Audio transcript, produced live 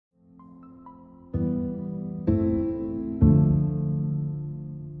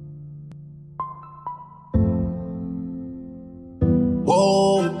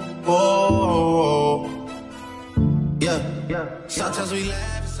Sometimes we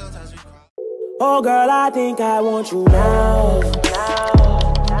laugh, sometimes we cry. Oh girl, I think I want you now.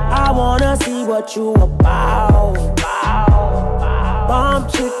 I wanna see what you about. Bomb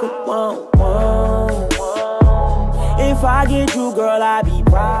chicka, wow, wow. If I get you, girl, I be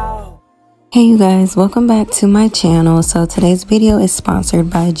proud. Hey you guys, welcome back to my channel. So today's video is sponsored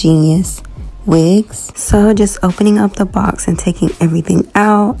by GeniusWigs. So just opening up the box and taking everything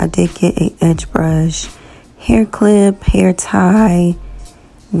out. I did get a edge brush, hair clip, hair tie,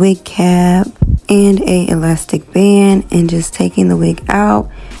 wig cap, and a elastic band, and just taking the wig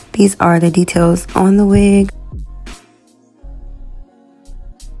out. These are the details on the wig.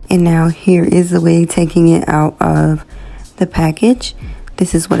 And now here is the wig, taking it out of the package.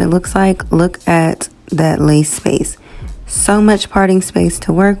 This is what it looks like. Look at that lace space. So much parting space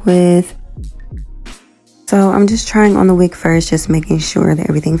to work with. So I'm just trying on the wig first, just making sure that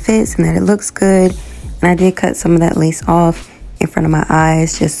everything fits and that it looks good. And I did cut some of that lace off in front of my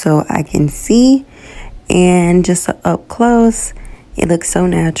eyes just so I can see. And just up close, it looks so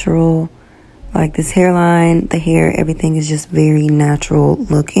natural. Like this hairline, the hair, everything is just very natural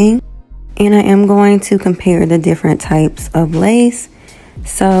looking. And I am going to compare the different types of lace.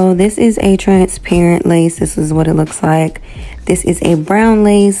 So this is a transparent lace. This is what it looks like. This is a brown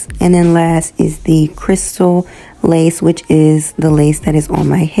lace. And then last is the crystal lace, which is the lace that is on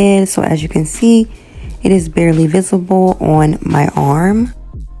my head. So as you can see, it is barely visible on my arm.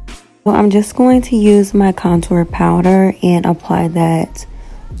 Well, I'm just going to use my contour powder and apply that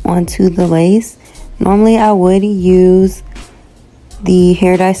onto the lace. Normally I would use the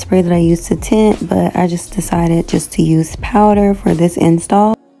hair dye spray that I used to tint, but I just decided just to use powder for this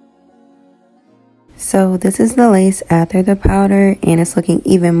install. So this is the lace after the powder, and it's looking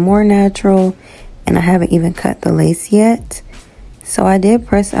even more natural, and I haven't even cut the lace yet. So I did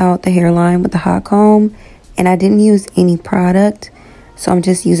press out the hairline with the hot comb, and I didn't use any product, so I'm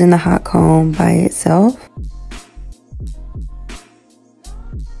just using the hot comb by itself.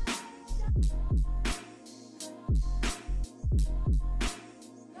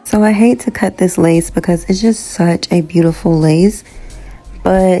 So I hate to cut this lace because it's just such a beautiful lace,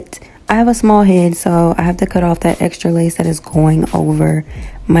 but I have a small head, so I have to cut off that extra lace that is going over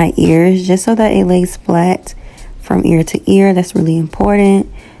my ears just so that it lays flat from ear to ear. That's really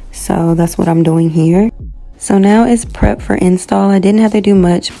important. So that's what I'm doing here. So now it's prep for install. I didn't have to do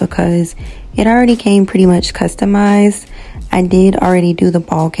much because it already came pretty much customized. I did already do the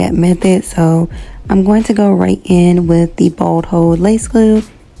ball cap method, so I'm going to go right in with the bold hold lace glue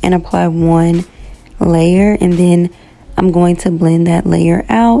and apply one layer, and then I'm going to blend that layer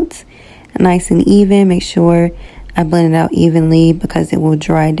out nice and even. Make sure I blend it out evenly because it will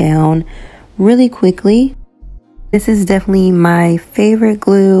dry down really quickly. This is definitely my favorite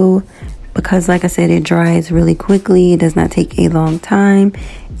glue because, like I said, it dries really quickly. It does not take a long time.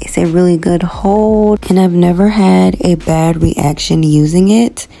 It's a really good hold, and I've never had a bad reaction using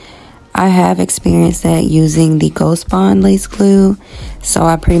it. I have experienced that using the Ghost Bond lace glue, so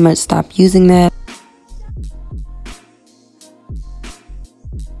I pretty much stopped using that.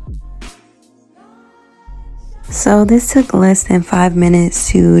 So this took less than 5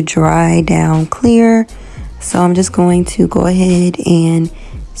 minutes to dry down clear. So I'm just going to go ahead and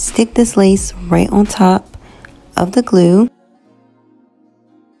stick this lace right on top of the glue.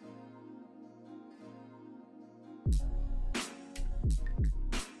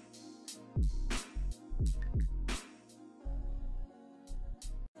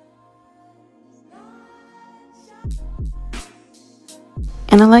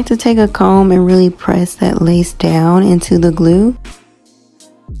 And I like to take a comb and really press that lace down into the glue.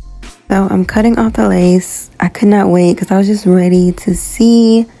 So I'm cutting off the lace. I could not wait because I was just ready to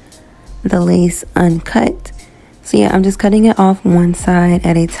see the lace uncut. So yeah, I'm just cutting it off one side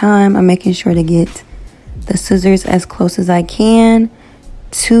at a time. I'm making sure to get the scissors as close as I can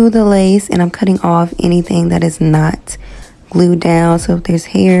to the lace, and I'm cutting off anything that is not glued down. So if there's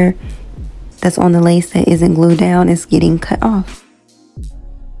hair that's on the lace that isn't glued down, it's getting cut off.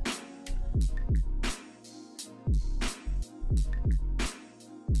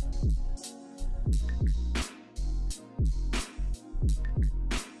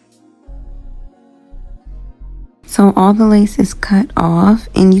 So all the lace is cut off,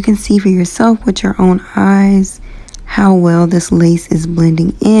 and you can see for yourself with your own eyes how well this lace is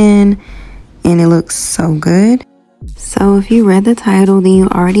blending in, and it looks so good. So if you read the title, then you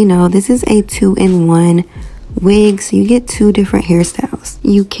already know this is a 2-in-1 wig, so you get two different hairstyles.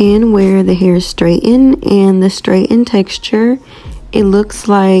 You can wear the hair straightened, and the straightened texture, it looks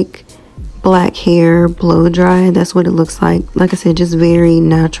like black hair blow dry. That's what it looks like. Like I said, just very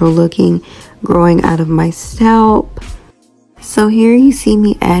natural looking, growing out of my scalp. So here you see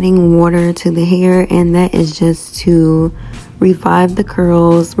me adding water to the hair, and that is just to revive the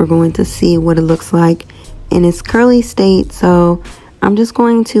curls. We're going to see what it looks like in its curly state. So I'm just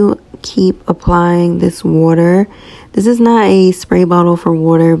going to keep applying this water. This is not a spray bottle for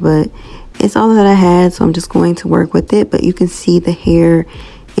water, but it's all that I had, so I'm just going to work with it. But you can see the hair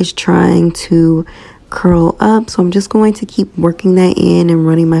is trying to curl up, so I'm just going to keep working that in and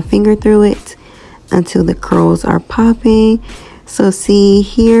running my finger through it until the curls are popping. So see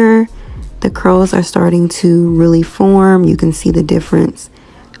here, the curls are starting to really form. You can see the difference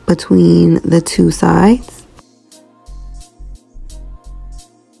between the two sides.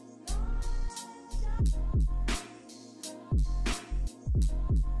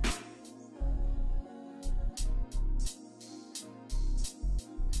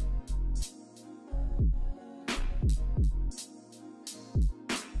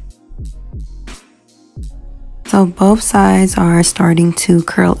 So both sides are starting to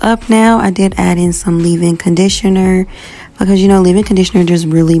curl up now. I did add in some leave-in conditioner because, you know, leave-in conditioner just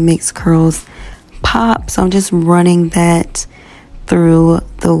really makes curls pop. So I'm just running that through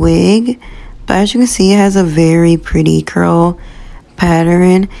the wig. But as you can see, it has a very pretty curl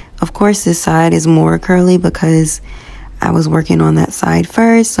pattern. Of course, this side is more curly because I was working on that side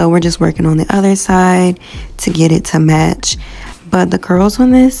first. So we're just working on the other side to get it to match. But the curls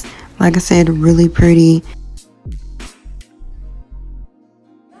on this, like I said, really pretty.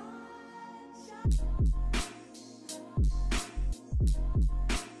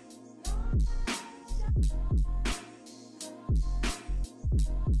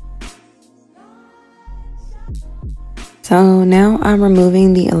 So now I'm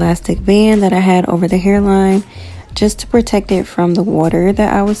removing the elastic band that I had over the hairline just to protect it from the water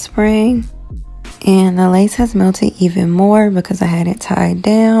that I was spraying. And the lace has melted even more because I had it tied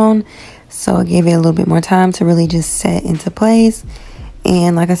down. So it gave it a little bit more time to really just set into place.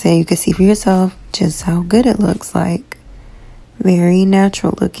 And like I said, you can see for yourself just how good it looks like. Very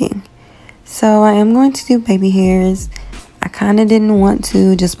natural looking. So I am going to do baby hairs. I kind of didn't want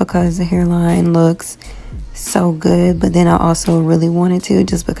to just because the hairline looks so good, but then I also really wanted to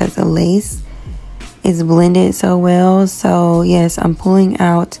just because the lace is blended so well. So yes, I'm pulling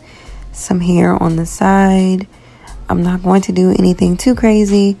out some hair on the side. I'm not going to do anything too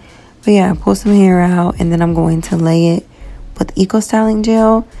crazy, but yeah, pull some hair out and then I'm going to lay it with Eco Styling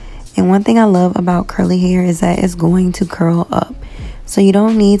Gel. And one thing I love about curly hair is that it's going to curl up, so you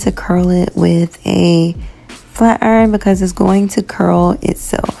don't need to curl it with a flat iron because it's going to curl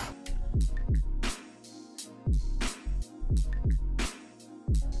itself.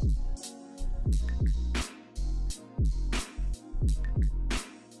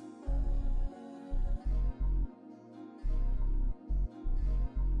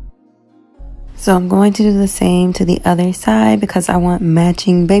 So I'm going to do the same to the other side because I want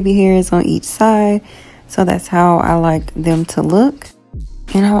matching baby hairs on each side. So that's how I like them to look.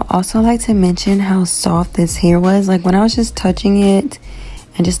 And I would also like to mention how soft this hair was. Like when I was just touching it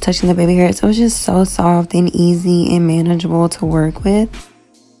and just touching the baby hairs, it was just so soft and easy and manageable to work with.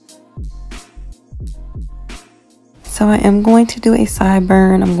 So I am going to do a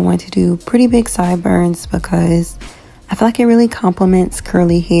sideburn. I'm going to do pretty big sideburns because I feel like it really complements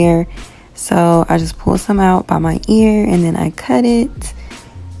curly hair. So I just pull some out by my ear and then I cut it.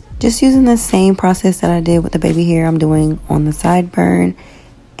 Just using the same process that I did with the baby hair, I'm doing on the sideburn.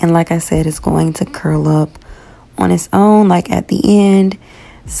 And like I said, it's going to curl up on its own, like at the end.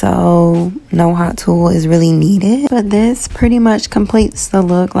 So no hot tool is really needed. But this pretty much completes the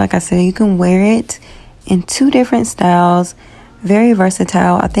look. Like I said, you can wear it in 2 different styles. Very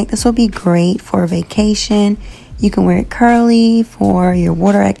versatile. I think this will be great for vacation. You can wear it curly for your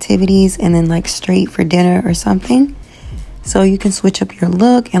water activities and then like straight for dinner or something. So you can switch up your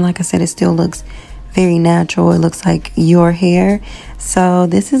look. And like I said, it still looks very natural. It looks like your hair. So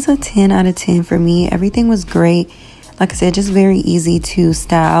this is a 10 out of 10 for me. Everything was great. Like I said, just very easy to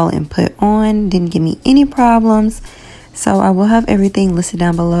style and put on. Didn't give me any problems. So I will have everything listed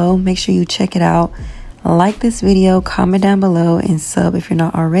down below. Make sure you check it out. Like this video, comment down below, and sub if you're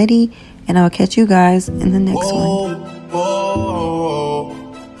not already. And I'll catch you guys in the next one.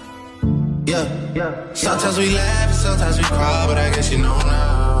 Yeah. Sometimes we laugh and sometimes we cry, but I guess you know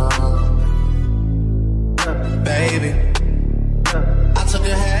now. Baby, I took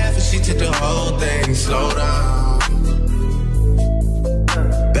a half and she took the whole thing. Slow down.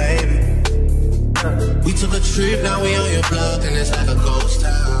 Baby, we took a trip, now we on your block and it's like a ghost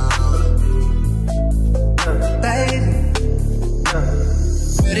town. Baby,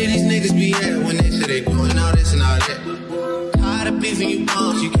 where did these niggas be at when they say they doing all this and all that? Tired of beefing you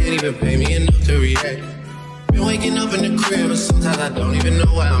bums, you can't even pay me enough to react. Been waking up in the crib, but sometimes I don't even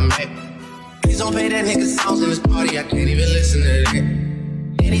know where I'm at. Please don't play that nigga songs in this party, I can't even listen to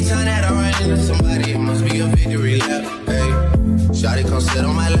that. Anytime that I run into somebody, it must be a victory lap. Hey, shawty come sit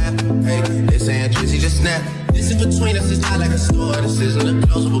on my lap. Hey, they saying Drizzy just snap. This is between us, it's not like a store. This isn't a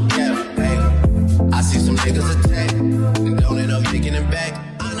closable gap. Hey, I see some niggas attack and don't end up making it back.